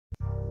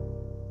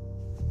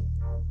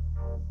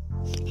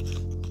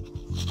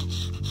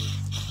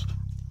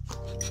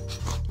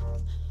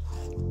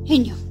Hey,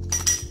 no.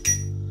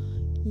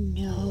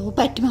 No,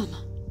 bite the mama.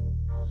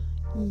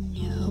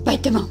 No,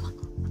 bite the mama.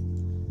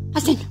 I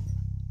said no.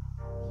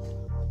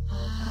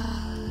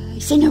 I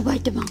said no,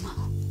 bite the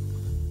mama.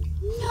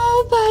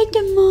 No, bite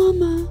the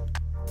mama.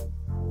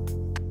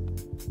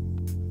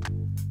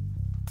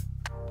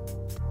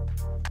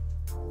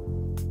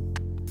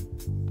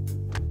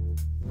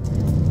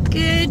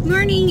 Good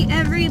morning,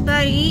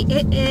 everybody.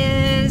 It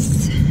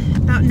is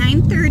about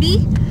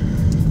 9:30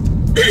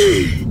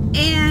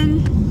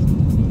 and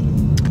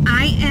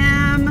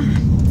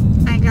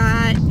I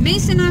got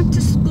Mason off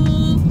to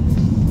school.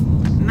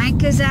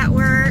 Micah's at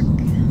work.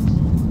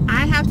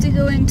 I have to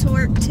go into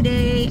work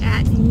today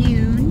at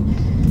noon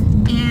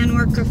and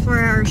work a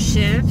 4-hour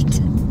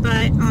shift,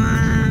 but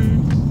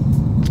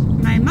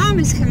my mom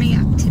is coming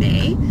up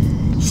today.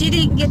 She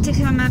didn't get to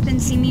come up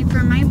and see me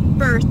for my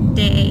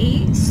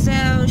birthday,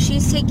 so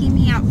she's taking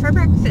me out for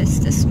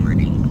breakfast this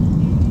morning.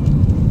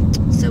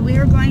 So we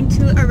are going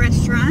to a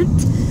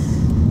restaurant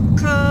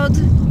called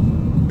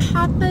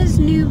Papa's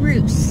New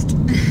Roost.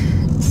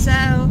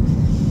 So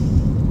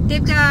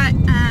they've got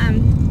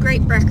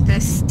great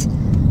breakfast.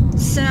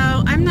 So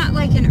I'm not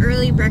like an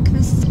early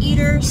breakfast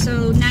eater,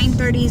 so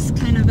 9:30 is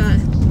kind of a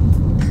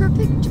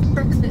perfect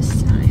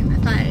breakfast time,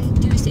 if I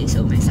do say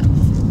so myself.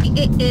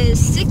 It is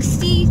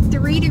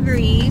 63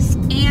 degrees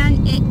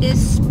and it is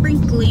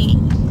sprinkling,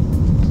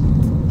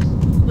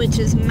 which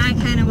is my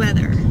kind of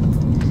weather.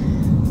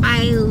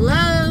 I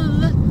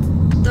love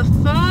the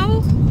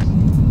fall,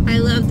 I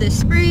love the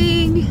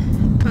spring,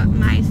 but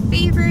my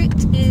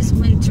favorite is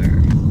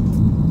winter.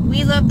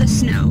 We love the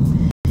snow,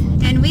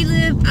 and we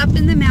live up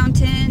in the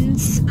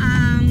mountains.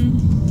 I'm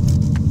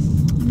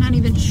not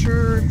even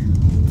sure,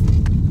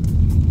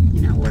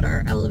 what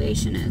our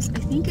elevation is. I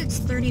think it's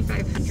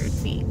 3,500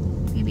 feet,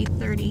 maybe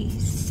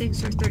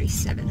 3,600 or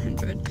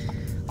 3,700.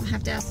 I'll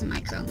have to ask the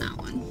Micah on that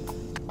one.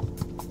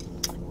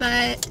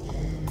 But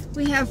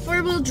we have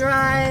 4-wheel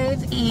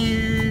drive,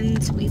 and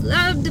we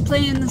love to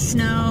play in the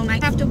snow. I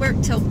have to work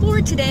till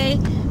 4 today.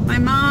 My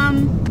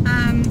mom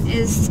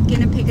is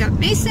gonna pick up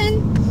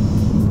Mason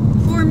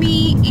for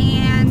me,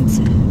 and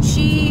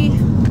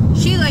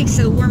she likes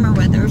the warmer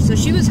weather, so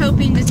she was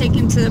hoping to take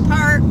him to the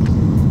park,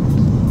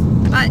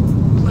 but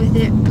with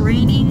it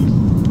raining,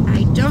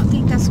 I don't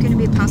think that's going to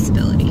be a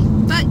possibility.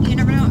 But you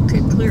never know, it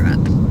could clear up.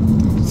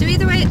 So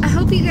either way, I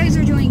hope you guys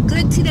are doing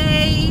good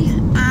today.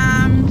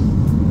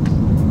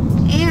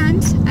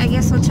 And I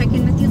guess I'll check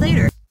in with you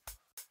later.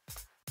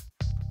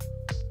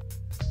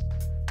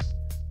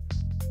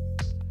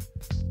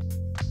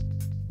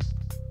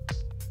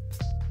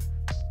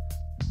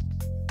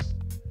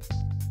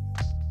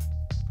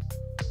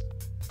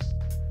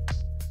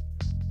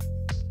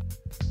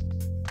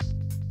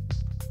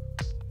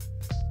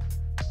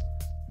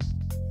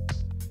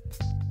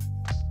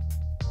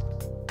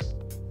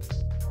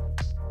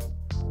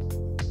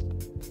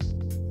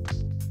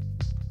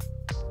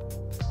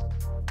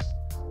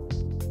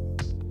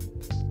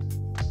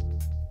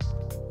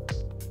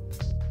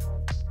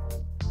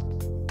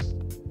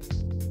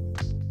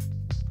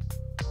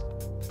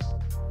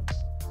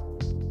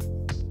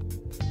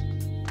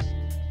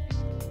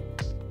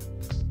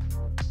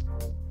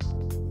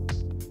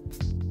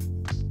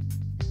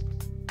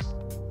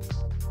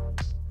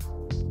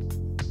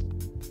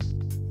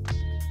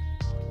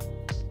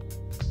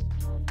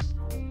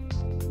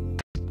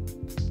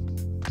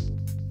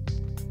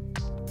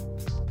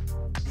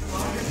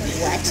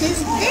 What is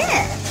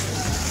this?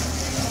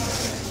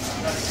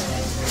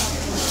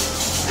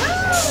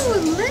 Oh,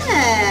 look!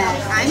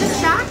 I'm a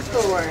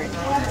chalkboard.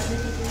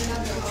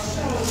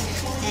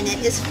 And it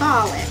is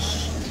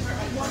fallish.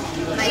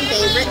 My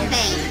favorite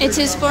thing. It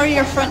is for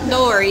your front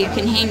door. You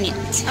can hang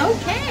it.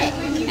 Okay.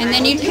 And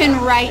then you can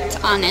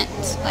write on it,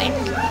 like,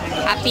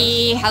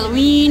 Happy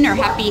Halloween or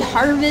Happy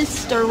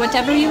Harvest or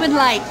whatever you would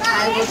like.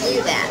 I will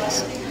do that.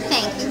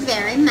 Thank you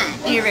very much.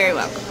 You're very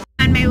welcome.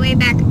 On my way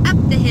back up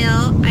the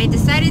hill, I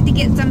decided to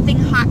get something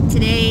hot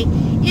today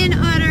in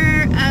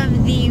honor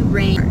of the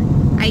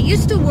rain. I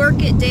used to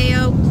work at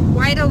Bday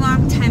quite a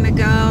long time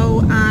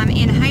ago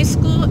in high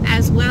school,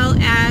 as well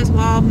as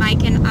while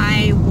Mike and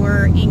I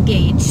were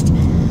engaged.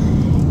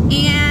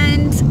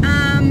 And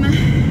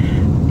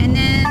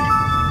then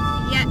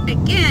yet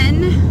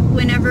again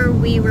whenever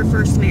we were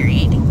first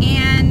married.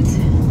 And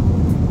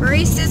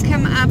baristas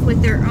come up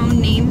with their own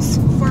names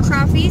for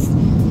coffees,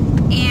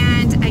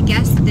 and I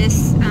guess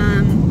this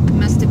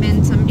must have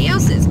been somebody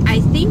else's.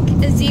 I think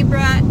a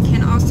zebra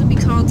can also be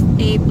called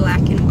a black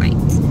and white.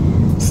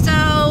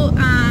 So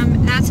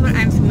that's what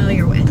I'm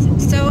familiar with.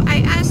 So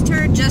I asked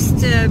her just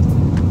to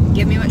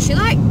give me what she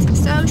liked.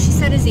 So she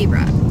said a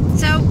zebra.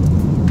 So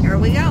here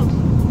we go.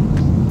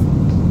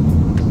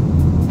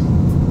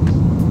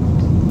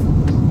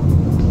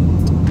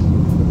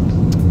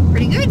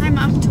 Pretty good. I'm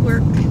off to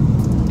work.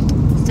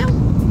 So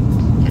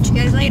catch you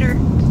guys later.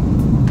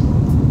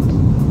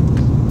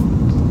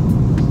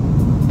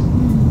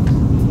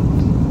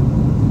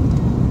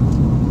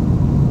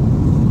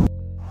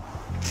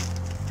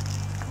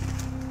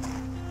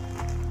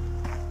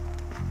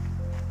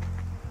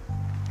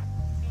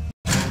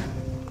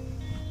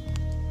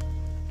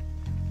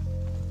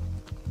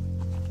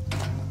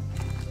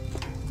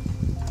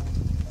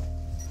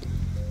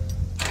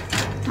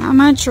 How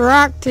much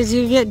rock did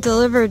you get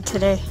delivered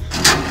today?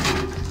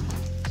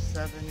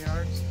 7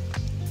 yards.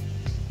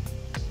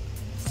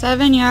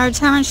 7 yards.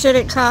 How much did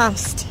it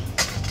cost?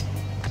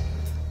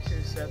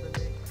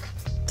 $270.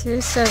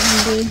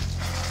 $270.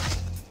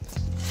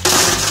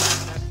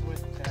 That's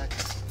with tax.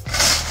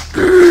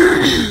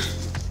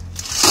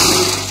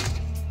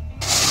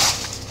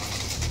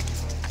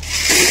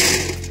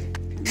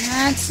 And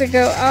that's to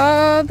go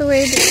all the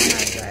way down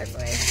my driveway.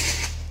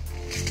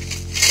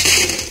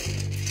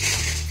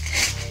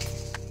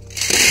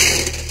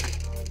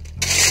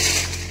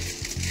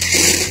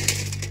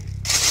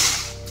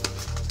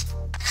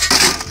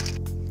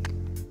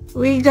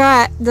 We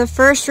got the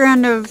first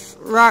round of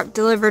rock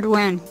delivered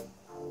when?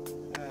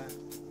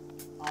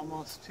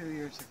 Almost 2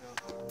 years ago.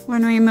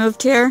 When we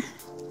moved here.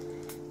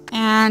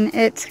 And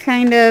it's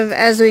kind of,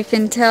 as we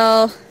can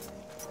tell.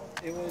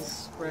 It was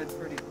spread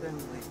pretty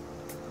thinly.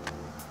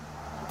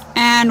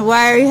 And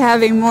why are you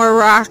having more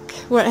rock?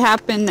 What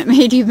happened that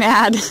made you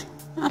mad?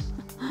 Well,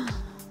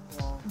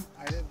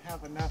 I didn't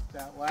have enough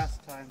that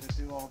last time to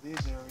do all these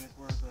areas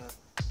where the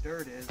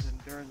dirt is,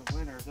 and during the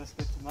winter this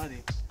gets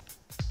muddy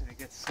and it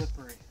gets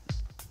slippery.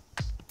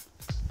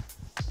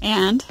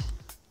 And?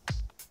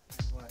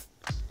 And what?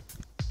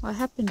 What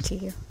happened to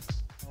you?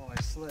 Oh, I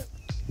slipped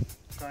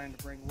trying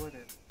to bring wood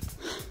in.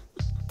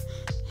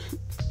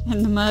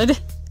 In the mud?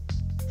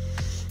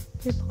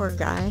 You poor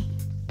guy.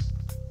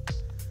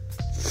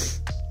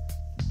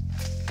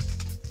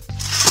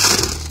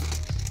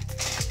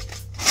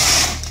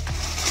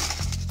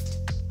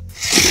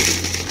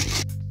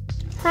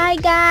 Hi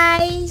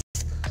guys.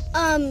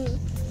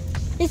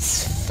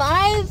 It's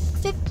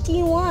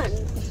 5:51.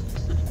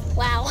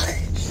 Wow.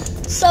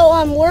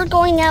 So we're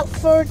going out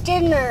for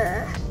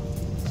dinner.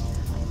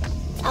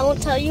 I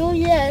won't tell you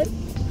yet.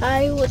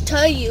 I will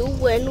tell you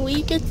when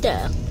we get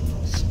there.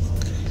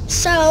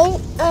 So,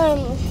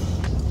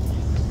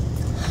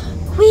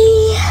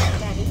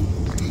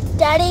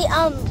 Daddy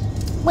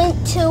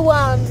went to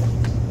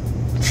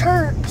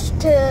church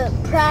to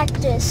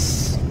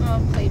practice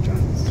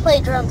play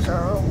drums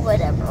or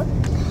whatever.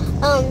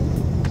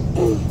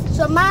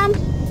 So Mom,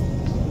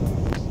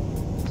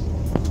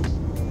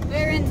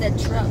 We're in the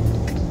truck.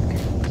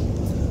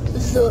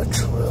 the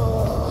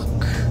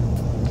truck.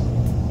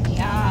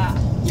 Yeah.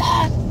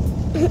 Yeah.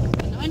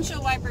 The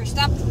windshield wiper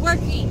stopped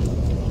working.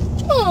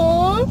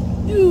 Aw,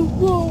 you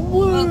won't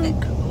work.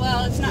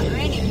 Well, it's not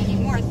raining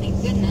anymore,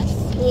 thank goodness.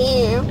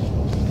 Yeah,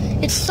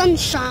 it's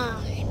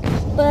sunshine.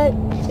 But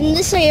in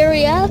this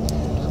area,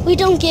 we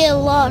don't get a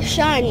lot of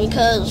shine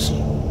because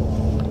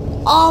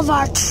all of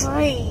our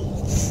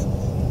trees.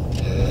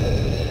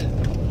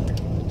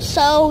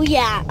 So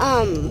yeah,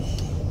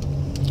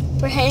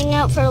 we're heading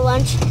out for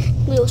lunch.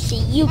 We'll see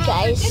you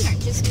guys. For dinner,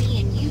 just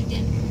me and you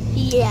dinner.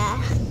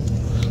 Yeah,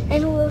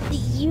 and we'll see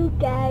you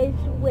guys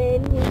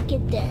when we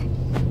get there.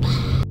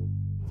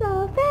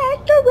 The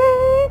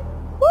factory.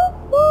 Woo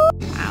woo.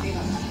 Wow.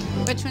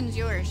 Which one's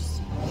yours?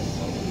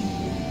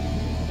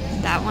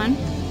 That one?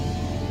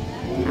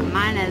 And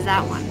mine is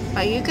that one.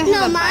 But you can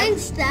have No, a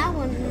mine's that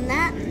one.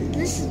 And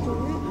this is the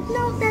one.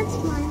 No, that's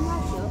mine.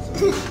 Not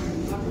yours.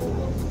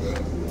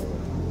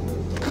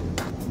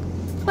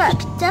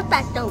 What? Step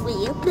back the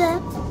wheel. It's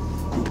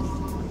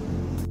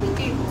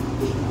okay.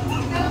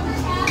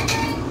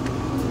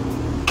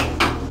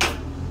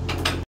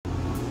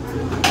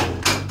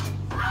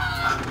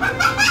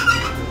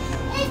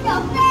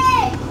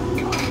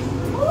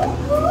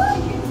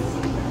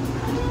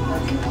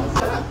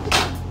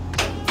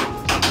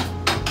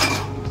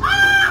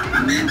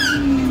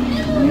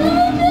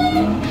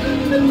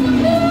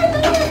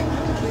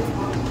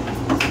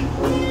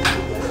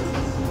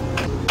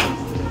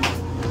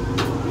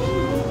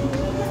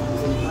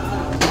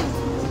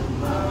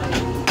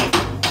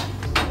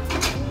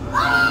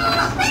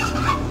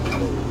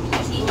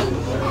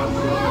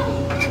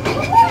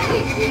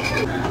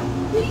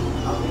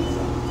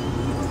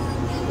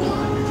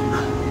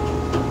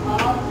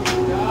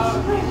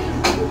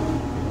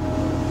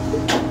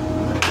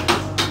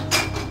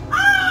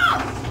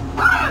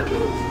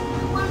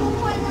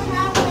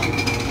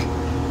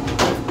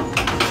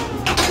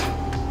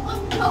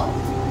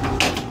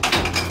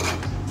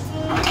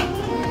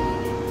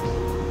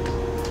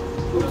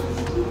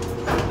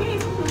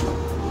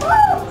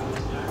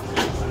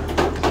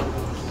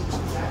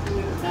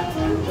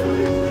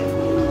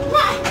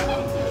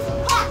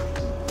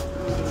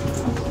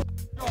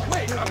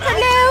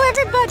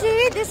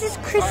 This is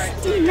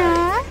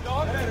Christina.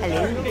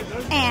 Hello.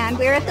 And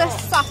we're at the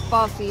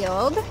softball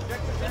field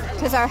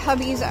because our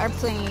hubbies are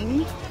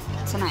playing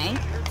tonight.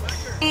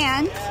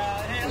 And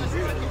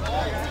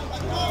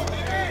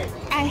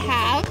I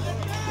have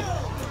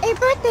a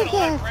birthday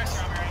gift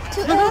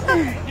to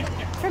open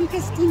from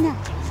Christina.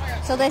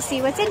 So let's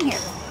see what's in here.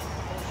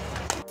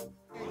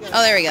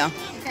 Oh, there we go.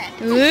 Okay.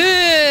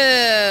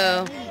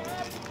 Ooh.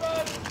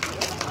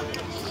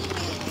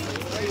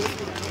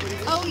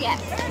 Oh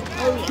yes.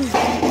 Oh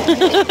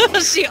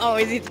yes. She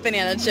always eats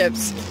banana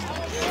chips.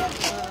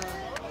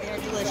 They're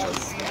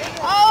delicious.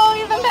 Oh,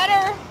 even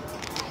better.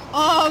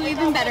 Oh,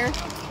 even better.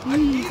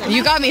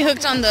 You got me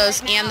hooked on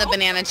those and the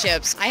banana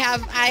chips. I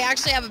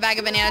actually have a bag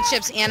of banana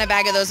chips and a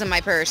bag of those in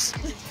my purse. Ooh,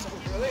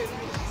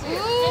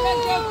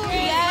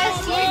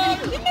 yes, you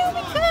know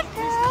we could,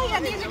 girl. Yeah,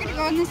 these are gonna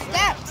go on the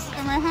steps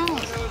of our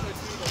house.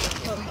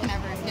 Well, we can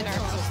never get our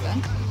house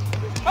done.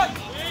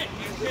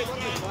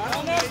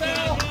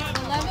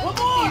 The love of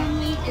the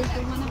family is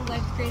the one of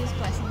life's greatest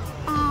blessings.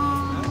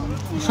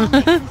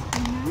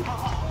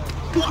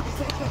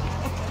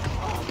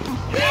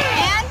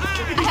 And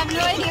I have no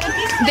idea what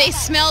these They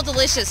smell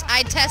delicious.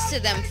 I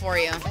tested them for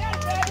you.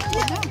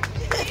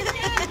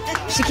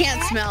 She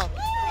can't smell.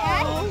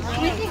 I don't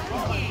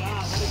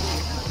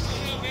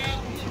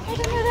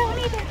know that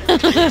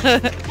one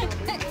either.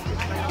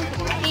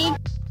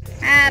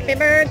 Happy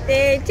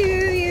birthday to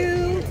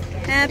you.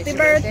 Happy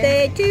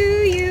birthday to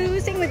you.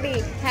 Sing with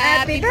me.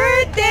 Happy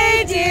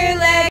birthday, dear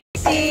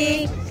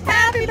Lexi.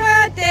 Happy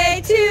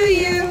birthday to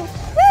you.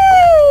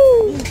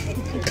 Woo!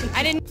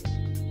 I didn't.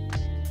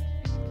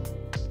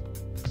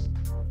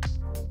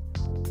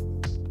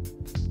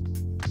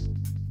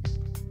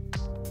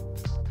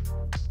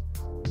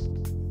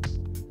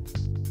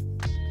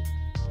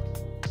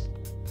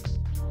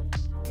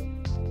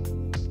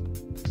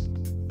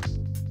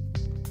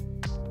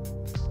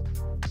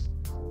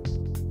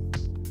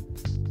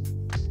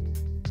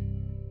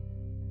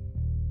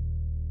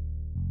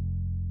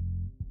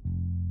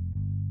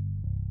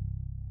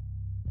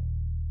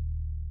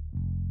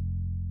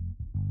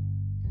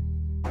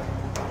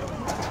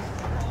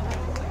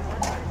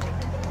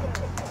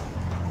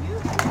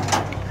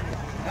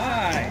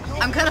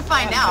 I'm gonna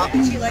find out.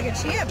 She like a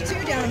chip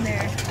too down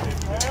there.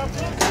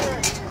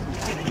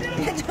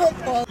 Don't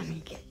fall. Let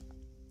me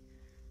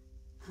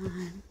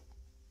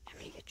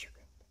get your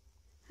group.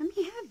 Let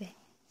me have it.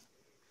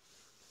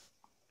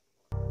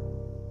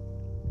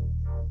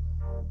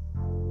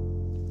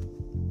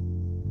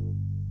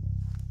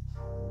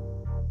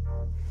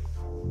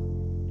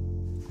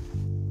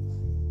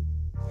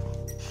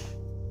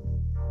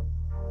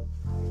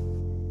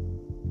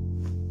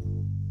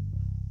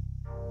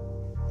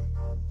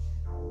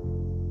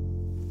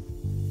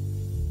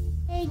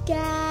 Hey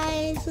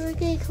guys, we're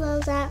gonna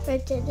close out for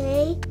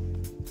today.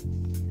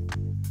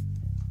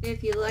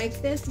 If you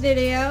like this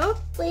video,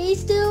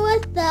 Please do a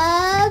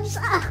thumbs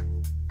up.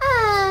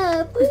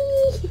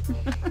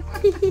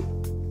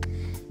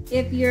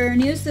 if you're a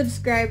new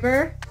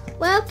subscriber,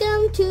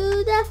 Welcome to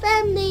the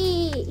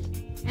family.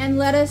 and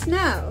let us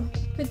know.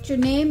 Put your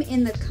name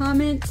in the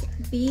comments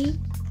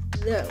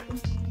below.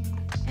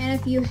 And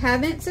if you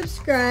haven't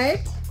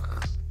subscribed,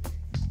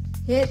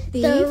 hit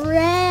The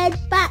red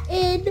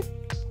button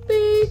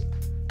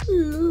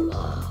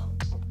below.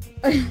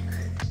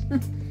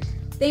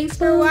 Thanks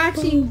for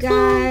watching,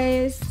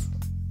 guys.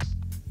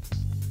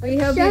 We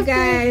hope you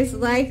guys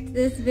liked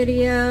this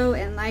video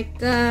and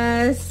liked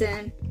us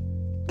and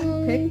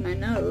picked my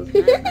nose.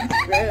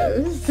 That's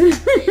gross.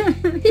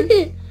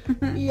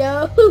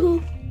 Yo.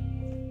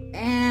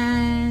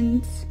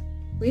 And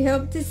we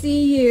hope to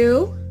see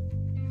you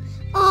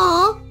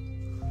Aw.